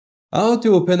How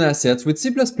to open assets with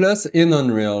C++ in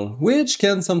Unreal, which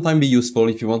can sometimes be useful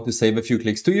if you want to save a few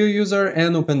clicks to your user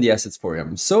and open the assets for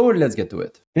him. So let's get to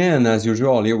it. And as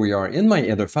usual, here we are in my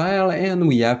header file, and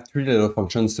we have three little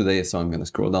functions today. So I'm going to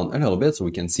scroll down a little bit so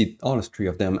we can see all of three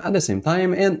of them at the same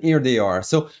time. And here they are.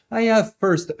 So I have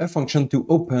first a function to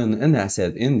open an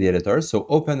asset in the editor. So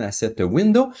open asset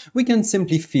window, we can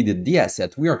simply feed it the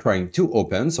asset we are trying to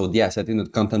open. So the asset in the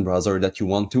content browser that you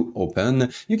want to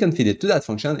open, you can feed it to that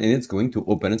function and it's going to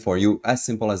open it for you, as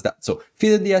simple as that. So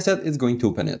feed it the asset, it's going to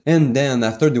open it. And then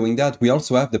after doing that, we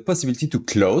also have the possibility to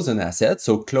close an asset.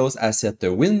 So close asset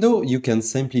window, you can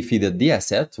simply feed it the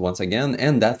asset once again,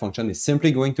 and that function is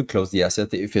simply going to close the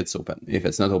asset if it's open. If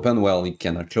it's not open, well, you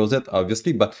cannot close it,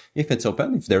 obviously, but if it's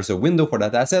open, if there's a window for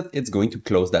that asset, it's going to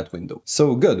close that window.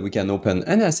 So good, we can open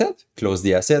an asset, close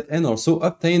the asset, and also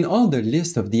obtain all the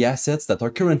list of the assets that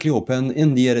are currently open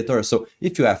in the editor. So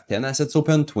if you have 10 assets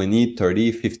open, 20,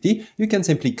 30, 50, you can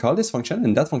simply call this function,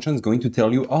 and that function is going to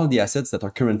tell you all the assets that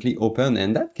are currently open,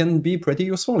 and that can be pretty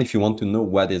useful if you want to know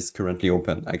what is currently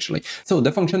open, actually. So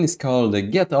the function is called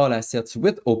getAllAssets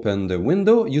with open the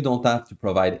window. You don't have to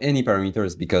provide any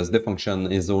parameters because the function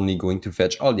is only going to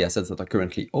fetch all the assets that are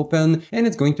currently open, and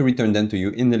it's going to return them to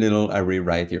you in the little array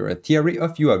right here, a array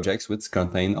of UObjects which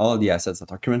contain all the assets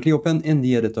that are currently open in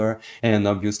the editor. And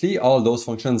obviously all those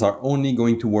functions are only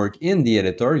going to work in the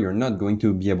editor. You're not going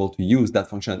to be able to use that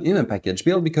function in a package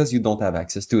build because you don't have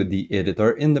access to the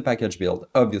editor in the package build,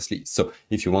 obviously. So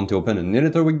if you want to open an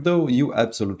editor window, you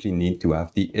absolutely need to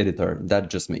have the editor. That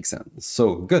just makes sense.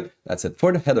 So good, that's it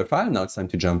for the header file. Now it's time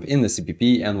to jump in the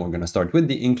CPP, and we're going to start with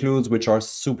the includes, which are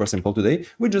super simple today.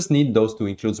 We just need those two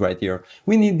includes right here.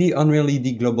 We need the Unreal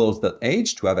ED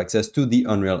globals.h to have access to the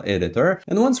Unreal editor.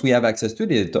 And once we have access to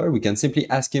the editor, we can simply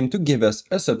ask him to give us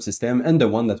a subsystem, and the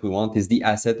one that we want is the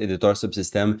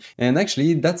AssetEditorSubsystem. And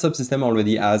actually that subsystem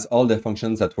already has all the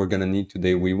functions that we're gonna need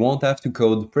today. We won't have to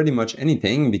code pretty much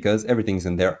anything because everything's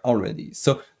in there already.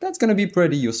 So that's gonna be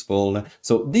pretty useful.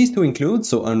 So these two includes,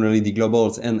 so Unreal ED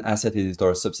globals and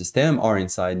AssetEditorSubsystem, are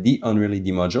inside the Unreal ED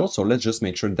module. So let's just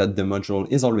make sure that the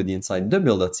module is already inside the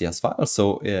build.cs file.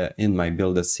 So in my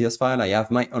build.cs file, I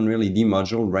have my Unreal ED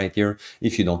module right here.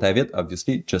 If you don't have it,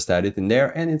 obviously just add it in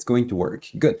there and it's going to work.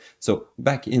 Good. So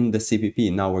back in the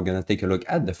CPP, now we're gonna take a look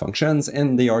at the functions,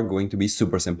 and they are going to be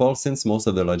super simple since most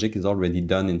of the logic is already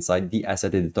done inside the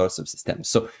AssetEditorSubsystem.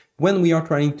 So when we are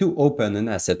trying to open an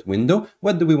asset window,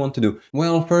 what do we want to do?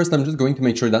 Well, first I'm just going to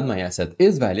make sure that my asset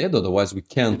is valid, otherwise we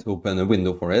can't open a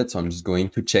window for it. So I'm just going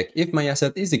to check if my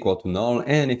asset is equal to null,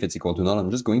 and if it's equal to null,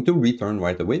 I'm just going to return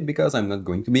right away because I'm not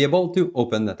going to be able to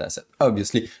open that asset,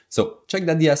 obviously. So check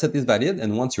that the asset is valid,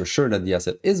 and once you're sure that the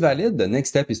asset is valid, the next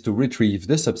step is to retrieve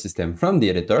the subsystem from the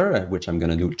editor, which I'm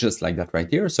gonna do just like that right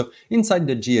here. So inside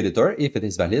the gedit, if it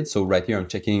is valid, so right here I'm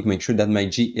checking to make sure that my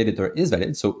gedit is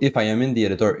valid. So if I am in the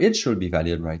editor, it should be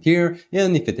valid right here,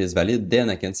 and if it is valid, then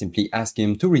I can simply ask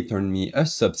him to return me a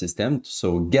subsystem.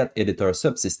 So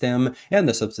getEditorSubsystem, and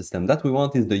the subsystem that we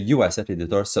want is the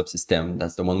UAssetEditorSubsystem.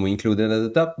 That's the one we included at the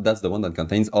top. That's the one that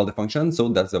contains all the functions, so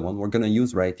that's the one we're gonna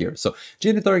use right here. So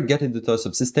gedit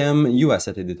getEditorSubsystem,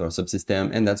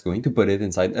 UAssetEditorSubsystem, and that's going to put it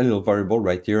inside a little variable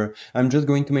right here. I'm just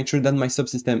going to make sure that my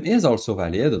subsystem is also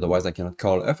valid, otherwise I cannot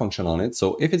call a function on it.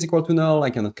 So if it's equal to null, I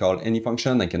cannot call any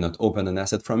function, I cannot open an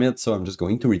asset from it, so I'm just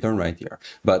going to return right here.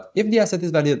 But if the asset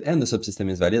is valid and the subsystem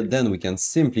is valid, then we can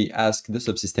simply ask the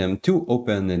subsystem to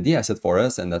open the asset for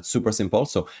us, and that's super simple.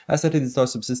 So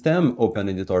AssetEditorSubsystem, open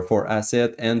editor for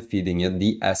asset, and feeding it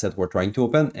the asset we're trying to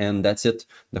open, and that's it.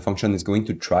 The function is going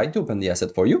to try to open the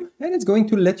asset for you, and it's going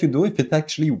to let you know if it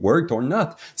actually worked or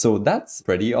not. So that's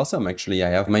pretty awesome. Actually, I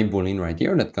have my boolean right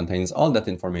here that contains all that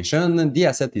information. The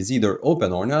asset is either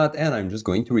open or not, and I'm just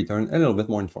going to return a little bit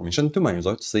more information to my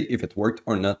user to say if it worked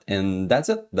or not, and that's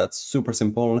it. That's super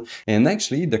simple. And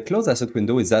actually the close asset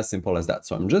window is as simple as that.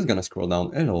 So I'm just gonna scroll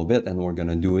down a little bit, and we're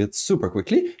gonna do it super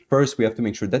quickly. First, we have to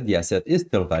make sure that the asset is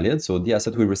still valid. So the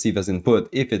asset we receive as input,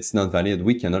 if it's not valid,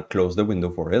 we cannot close the window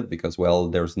for it because, well,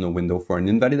 there's no window for an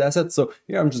invalid asset. So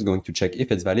here I'm just going to check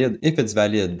if it's valid. If it's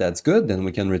valid, that's good. Then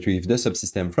we can retrieve the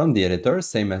subsystem from the editor,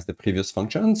 same as the previous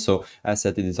function. So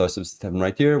AssetEditorSubsystem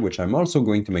right here, which I'm also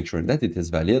going to make sure that it is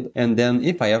valid. And then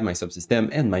if I have my subsystem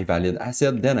and my valid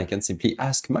asset, then I can simply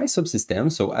ask my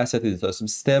subsystem, so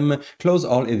AssetEditorSubsystem, close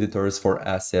all editors for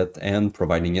asset, and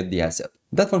providing it the asset.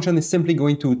 That function is simply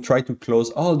going to try to close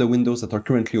all the windows that are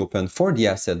currently open for the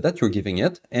asset that you're giving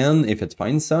it, and if it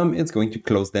finds some, it's going to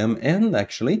close them. And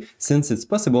actually, since it's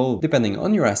possible, depending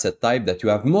on your asset type, that you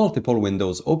have multiple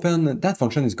windows open, that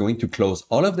function is going to close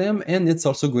all of them, and it's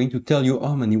also going to tell you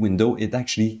how many windows it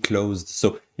actually closed.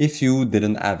 So if you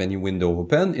didn't have any window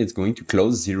open, it's going to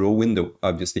close 0 window.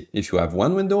 Obviously, if you have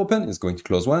 1 window open, it's going to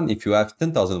close 1. If you have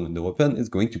 10,000 window open, it's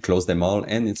going to close them all,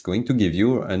 and it's going to give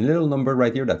you a little number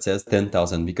right here that says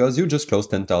 10,000 because you just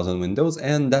closed 10,000 windows,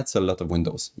 and that's a lot of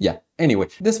windows. Yeah. Anyway,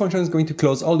 this function is going to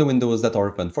close all the windows that are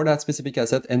open for that specific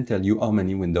asset and tell you how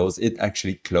many windows it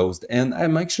actually closed. And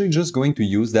I'm actually just going to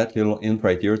use that little int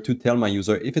right here to tell my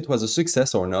user if it was a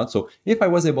success or not. So if I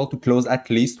was able to close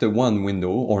at least 1 window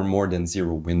or more than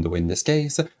 0 window in this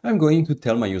case, I'm going to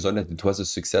tell my user that it was a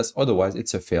success. Otherwise,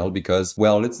 it's a fail because,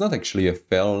 well, it's not actually a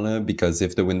fail because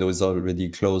if the window is already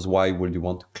closed, why would you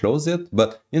want to close it?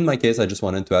 But in my case, I just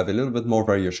wanted to have a little bit more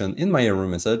variation in my error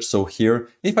message. So here,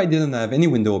 if I didn't have any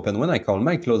window open when I call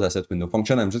my close asset window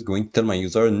function, I'm just going to tell my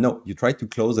user, no, you tried to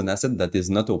close an asset that is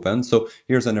not open. So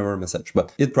here's an error message,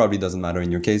 but it probably doesn't matter in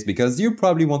your case because you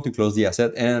probably want to close the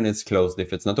asset and it's closed.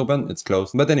 If it's not open, it's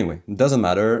closed. But anyway, it doesn't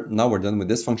matter. Now we're done with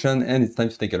this function and it's time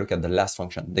to take a look at the last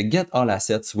function, the get all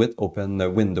assets with open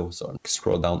windows. So I'll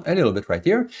scroll down a little bit right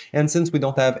here. And since we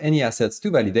don't have any assets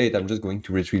to validate, I'm just going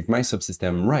to retrieve my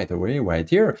subsystem right away, right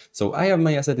here. So I have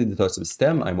my asset editor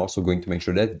subsystem. I'm also going to make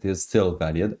sure that it is still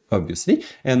valid, obviously.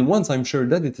 And once I'm sure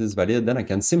that it is valid, then I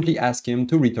can simply ask him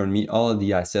to return me all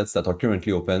the assets that are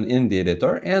currently open in the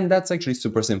editor. And that's actually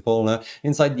super simple.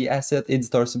 Inside the asset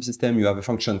editor subsystem, you have a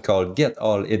function called get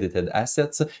all edited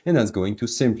assets, and that's going to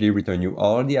simply return you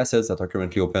all the assets that are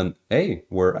currently open. Hey,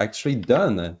 we're actually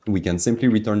done. We can simply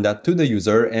return that to the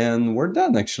user and we're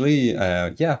done actually.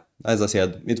 Yeah, as I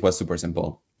said, it was super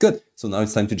simple. Good. So now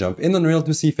it's time to jump in Unreal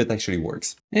to see if it actually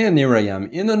works. And here I am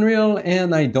in Unreal,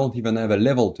 and I don't even have a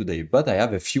level today, but I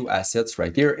have a few assets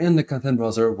right here in the content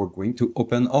browser. We're going to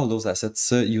open all those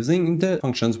assets using the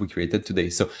functions we created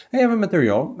today. So I have a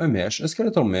material, a mesh, a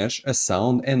skeletal mesh, a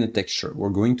sound, and a texture. We're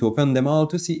going to open them all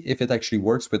to see if it actually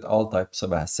works with all types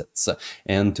of assets.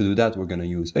 And to do that, we're going to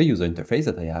use a user interface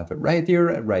that I have right here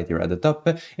at the top.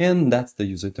 And that's the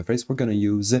user interface we're going to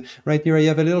use. Right here, I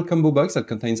have a little combo box that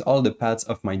contains all the paths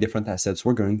of my different assets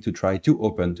we're going to try to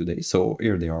open today. So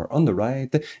here they are on the right,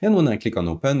 and when I click on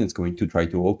open, it's going to try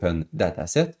to open that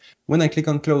asset. When I click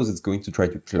on close, it's going to try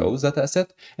to close that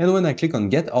asset. And when I click on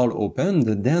get all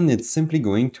opened, then it's simply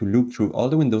going to loop through all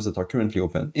the windows that are currently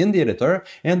open in the editor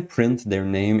and print their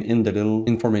name in the little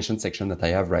information section that I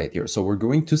have right here. So we're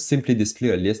going to simply display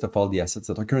a list of all the assets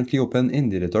that are currently open in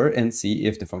the editor and see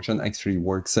if the function actually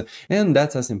works. And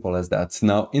that's as simple as that.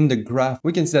 Now in the graph,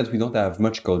 we can see that we don't have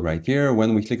much code right here.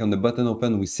 When we click on the button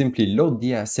open, we simply load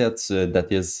the assets that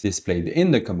is displayed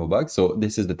in the combo box. So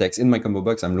this is the text in my combo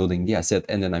box. I'm loading the asset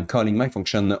and then I'm calling my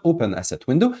function open asset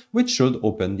window, which should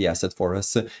open the asset for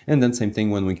us. And then same thing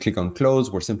when we click on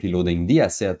close, we're simply loading the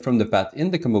asset from the path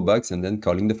in the combo box and then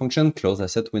calling the function close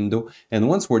asset window. And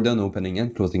once we're done opening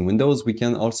and closing windows, we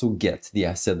can also get the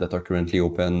assets that are currently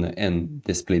open and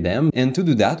display them. And to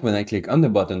do that, when I click on the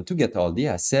button to get all the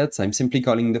assets, I'm simply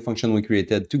calling the function we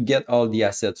created to get all the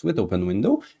assets with open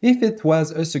window. If it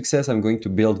was a success, I'm going to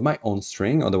build my own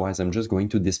string. Otherwise, I'm just going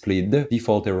to display the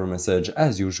default error message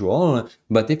as usual.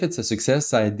 But if it's a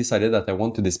success, I decided that I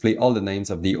want to display all the names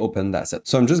of the opened assets.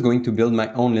 So I'm just going to build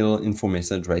my own little info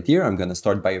message right here. I'm going to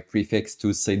start by a prefix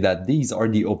to say that these are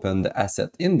the opened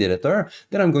assets in the editor.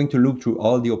 Then I'm going to loop through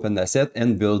all the opened assets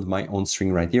and build my own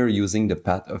string right here using the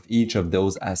path of each of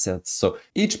those assets. So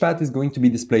each path is going to be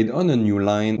displayed on a new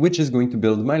line, which is going to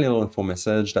build my little info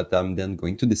message that I'm then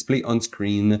going to display on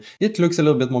screen. It looks a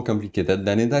little bit more complicated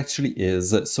than it actually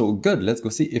is. So good, let's go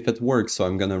see if it works. So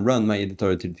I'm gonna run my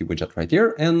editor utility widget right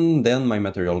here, and then my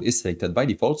material is selected by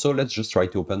default. So let's just try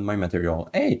to open my material.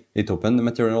 Hey, it opened the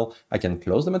material. I can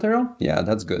close the material. Yeah,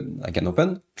 that's good. I can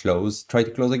open, close, try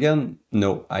to close again.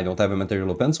 No, I don't have a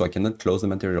material open, so I cannot close the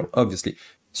material, obviously.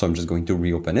 So I'm just going to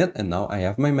reopen it, and now I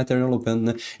have my material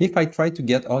open. If I try to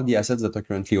get all the assets that are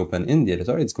currently open in the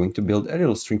editor, it's going to build a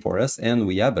little string for us, and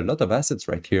we have a lot of assets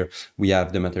right here. We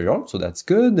have the material, so that's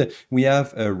good. We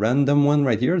have a random one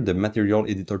right here, the material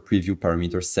editor preview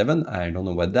parameter 7. I don't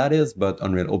know what that is, but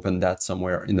Unreal opened that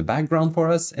somewhere in the background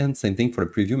for us, and same thing for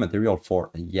the preview material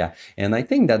 4. Yeah, and I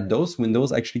think that those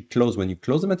windows actually close when you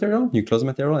close the material. You close the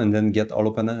material and then get all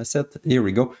open asset. Here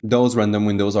we go. Those random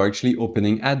windows are actually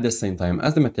opening at the same time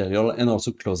as the the material and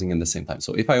also closing at the same time.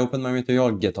 So if I open my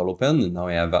material, get all open, and now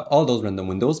I have all those random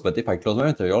windows, but if I close my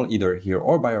material, either here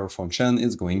or by our function,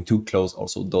 it's going to close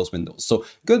also those windows. So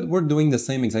good, we're doing the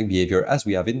same exact behavior as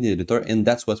we have in the editor, and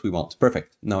that's what we want.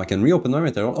 Perfect. Now I can reopen my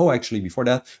material. Oh, actually, before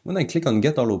that, when I click on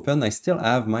get all open, I still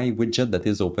have my widget that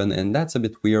is open, and that's a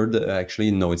bit weird.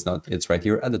 Actually, no, it's not. It's right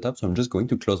here at the top, so I'm just going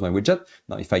to close my widget.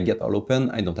 Now, if I get all open,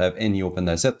 I don't have any open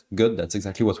asset. Good, that's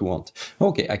exactly what we want.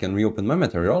 Okay, I can reopen my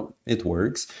material. It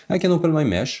works. I can open my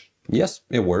mesh. Yes,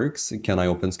 it works. Can I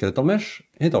open skeletal mesh?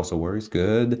 It also works.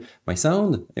 Good. My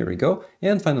sound, there we go.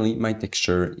 And finally, my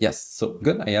texture. Yes, so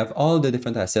good. I have all the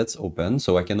different assets open,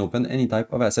 so I can open any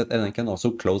type of asset, and I can also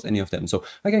close any of them. So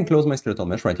I can close my skeletal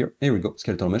mesh right here. Here we go.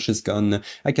 Skeletal mesh is gone.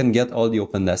 I can get all the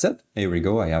open asset. Here we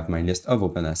go. I have my list of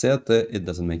open asset. It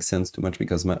doesn't make sense too much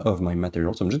because of my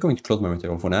material. So I'm just going to close my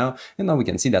material for now. And now we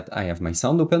can see that I have my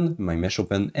sound open, my mesh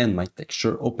open, and my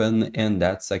texture open. And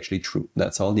that's actually true.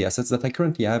 That's all the assets that I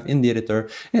currently have in the editor.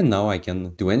 And now I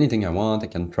can do anything I want. I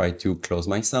can try to close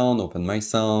my sound, open my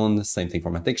sound, same thing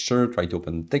for my texture, try to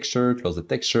open the texture, close the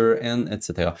texture, and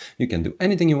etc. You can do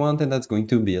anything you want, and that's going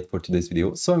to be it for today's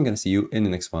video. So I'm gonna see you in the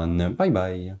next one. Bye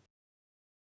bye.